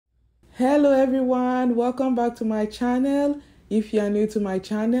Hello everyone, welcome back to my channel. If you are new to my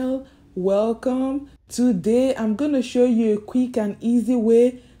channel, welcome. Today I'm going to show you a quick and easy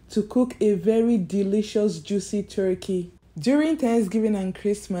way to cook a very delicious juicy turkey. During Thanksgiving and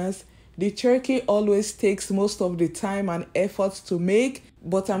Christmas, the turkey always takes most of the time and effort to make,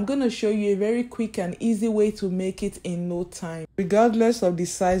 but I'm going to show you a very quick and easy way to make it in no time. Regardless of the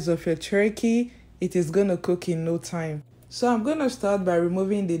size of your turkey, it is going to cook in no time. So I'm going to start by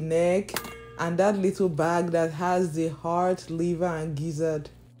removing the neck and that little bag that has the heart, liver and gizzard.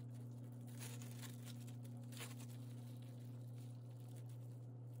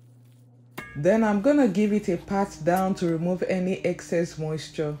 Then I'm going to give it a pat down to remove any excess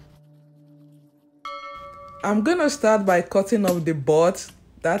moisture. I'm going to start by cutting off the butt,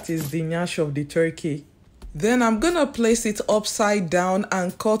 that is the nyash of the turkey. Then I'm going to place it upside down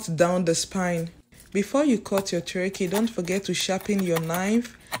and cut down the spine. Before you cut your turkey, don't forget to sharpen your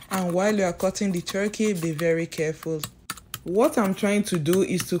knife, and while you are cutting the turkey, be very careful. What I'm trying to do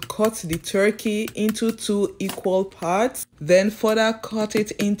is to cut the turkey into 2 equal parts, then further cut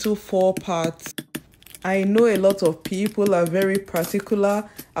it into 4 parts. I know a lot of people are very particular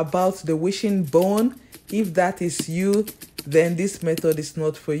about the wishing bone. If that is you, then this method is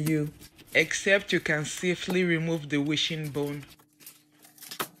not for you. Except you can safely remove the wishing bone.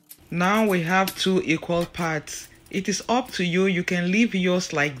 Now we have 2 equal parts. It is up to you. You can leave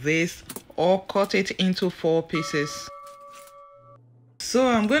yours like this or cut it into 4 pieces. So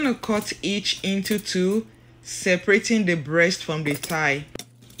I'm going to cut each into 2, separating the breast from the thigh.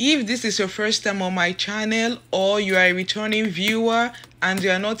 If this is your first time on my channel or you are a returning viewer and you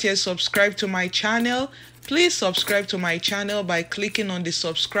are not yet subscribed to my channel, please subscribe to my channel by clicking on the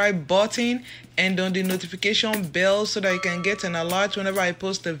subscribe button and on the notification bell so that you can get an alert whenever I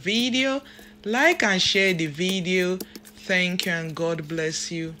post a video. Like and share the video. Thank you and God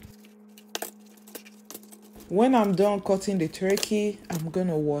bless you. When I'm done cutting the turkey, I'm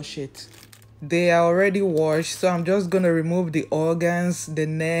gonna wash it. They are already washed, so I'm just gonna remove the organs, the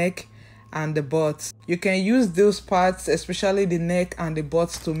neck and the butt. You can use those parts, especially the neck and the butt,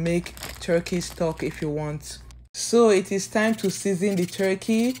 to make turkey stock if you want. So it is time to season the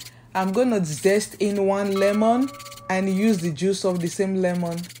turkey. I'm gonna zest in 1 lemon and use the juice of the same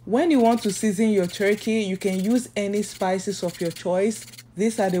lemon. When you want to season your turkey, you can use any spices of your choice.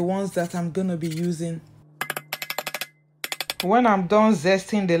 These are the ones that I'm gonna be using. When I'm done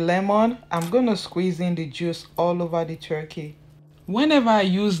zesting the lemon, I'm gonna squeeze in the juice all over the turkey. Whenever I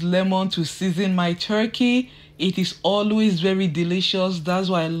use lemon to season my turkey, it is always very delicious. That's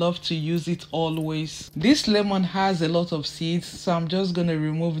why I love to use it always. This lemon has a lot of seeds, so I'm just gonna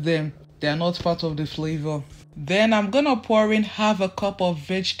remove them. They are not part of the flavor. Then I'm gonna pour in half a cup of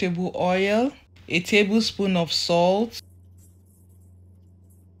vegetable oil, a tablespoon of salt,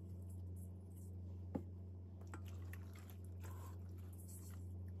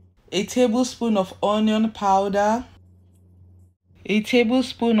 a tablespoon of onion powder, a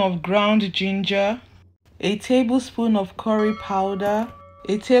tablespoon of ground ginger, a tablespoon of curry powder,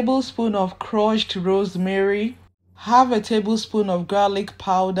 a tablespoon of crushed rosemary, half a tablespoon of garlic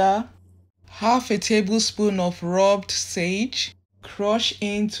powder, half a tablespoon of rubbed sage, crush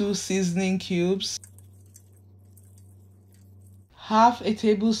into seasoning cubes, half a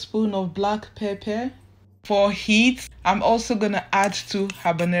tablespoon of black pepper. For heat, I'm also gonna add 2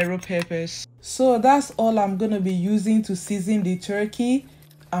 habanero peppers. So that's all I'm gonna be using to season the turkey.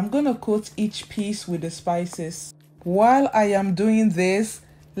 I'm gonna coat each piece with the spices. While I am doing this,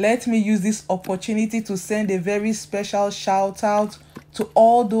 let me use this opportunity to send a very special shout out to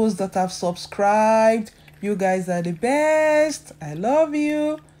all those that have subscribed. You guys are the best. I love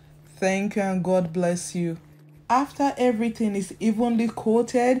you. Thank you and God bless you. After everything is evenly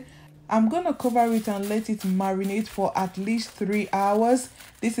coated, I'm gonna cover it and let it marinate for at least 3 hours.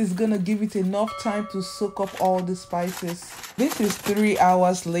 This is gonna give it enough time to soak up all the spices. This is 3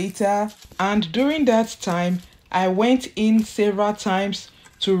 hours later, and during that time, I went in several times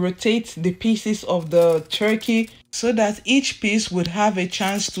to rotate the pieces of the turkey so that each piece would have a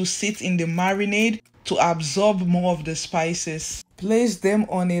chance to sit in the marinade to absorb more of the spices. Place them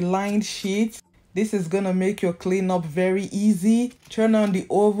on a lined sheet. This is gonna make your cleanup very easy. Turn on the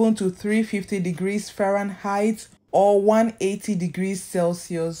oven to 350 degrees Fahrenheit or 180 degrees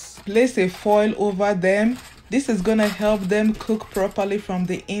Celsius. Place a foil over them. This is gonna help them cook properly from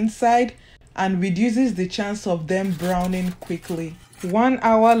the inside and reduces the chance of them browning quickly. 1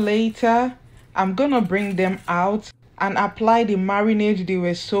 hour later, I'm gonna bring them out and apply the marinade they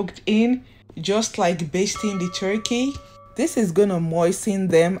were soaked in, just like basting the turkey. This is gonna moisten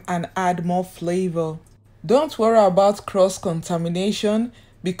them and add more flavor. Don't worry about cross-contamination.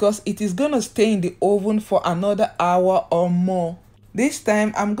 because it is gonna stay in the oven for another hour or more. This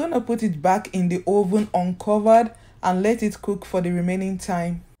time I'm gonna put it back in the oven uncovered and let it cook for the remaining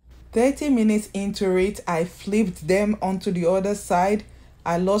time. 30 minutes into it, I flipped them onto the other side.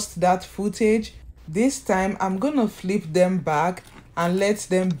 I lost that footage. This time I'm gonna flip them back and let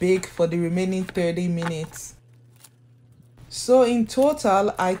them bake for the remaining 30 minutes. So in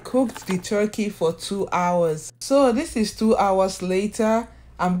total, I cooked the turkey for 2 hours. So this is 2 hours later.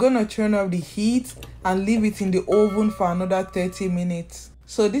 I'm gonna turn off the heat and leave it in the oven for another 30 minutes.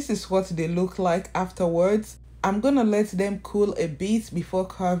 So this is what they look like afterwards. I'm gonna let them cool a bit before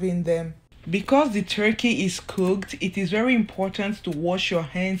carving them. Because the turkey is cooked, it is very important to wash your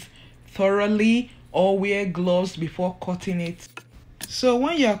hands thoroughly or wear gloves before cutting it. So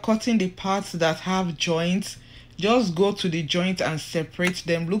when you are cutting the parts that have joints, just go to the joint and separate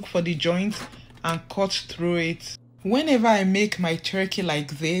them. Look for the joint and cut through it. Whenever I make my turkey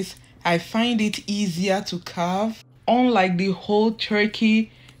like this, I find it easier to carve. Unlike the whole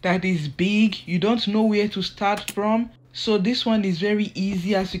turkey that is big, you don't know where to start from. So this one is very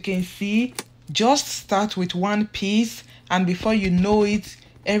easy, as you can see. Just start with one piece and before you know it,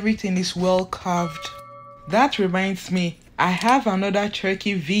 everything is well carved. That reminds me, I have another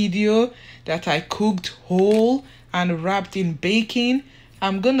turkey video that I cooked whole and wrapped in bacon.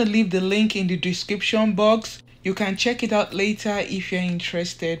 I'm gonna leave the link in the description box. You can check it out later if you're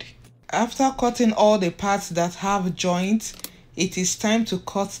interested. After cutting all the parts that have joints, it is time to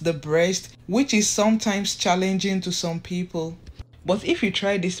cut the breast, which is sometimes challenging to some people. But if you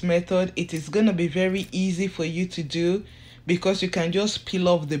try this method, it is gonna be very easy for you to do because you can just peel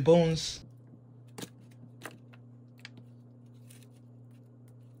off the bones.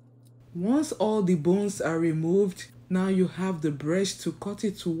 Once all the bones are removed, now you have the breast to cut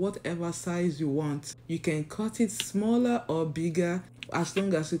it to whatever size you want. You can cut it smaller or bigger as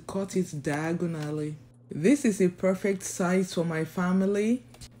long as you cut it diagonally. This is a perfect size for my family,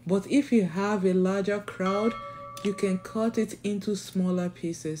 but if you have a larger crowd, you can cut it into smaller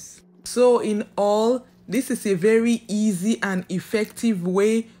pieces. So in all, this is a very easy and effective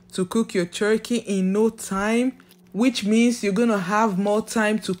way to cook your turkey in no time, which means you're gonna have more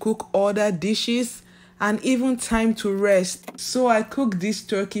time to cook other dishes and even time to rest. So I cooked this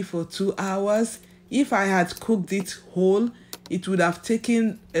turkey for 2 hours. If I had cooked it whole, it would have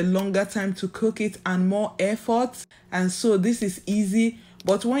taken a longer time to cook it and more effort. And so this is easy.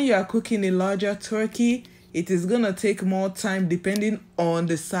 But when you are cooking a larger turkey, it is gonna take more time depending on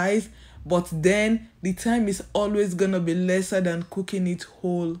the size. But then the time is always gonna be lesser than cooking it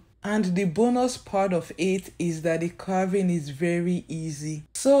whole. And the bonus part of it is that the carving is very easy.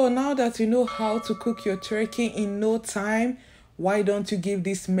 So now that you know how to cook your turkey in no time, why don't you give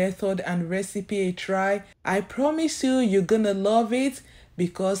this method and recipe a try? I promise you, you're gonna love it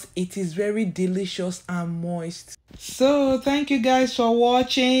because it is very delicious and moist. So thank you guys for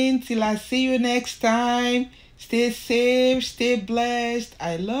watching. Till I see you next time. Stay safe, stay blessed.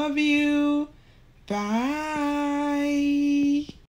 I love you. Bye.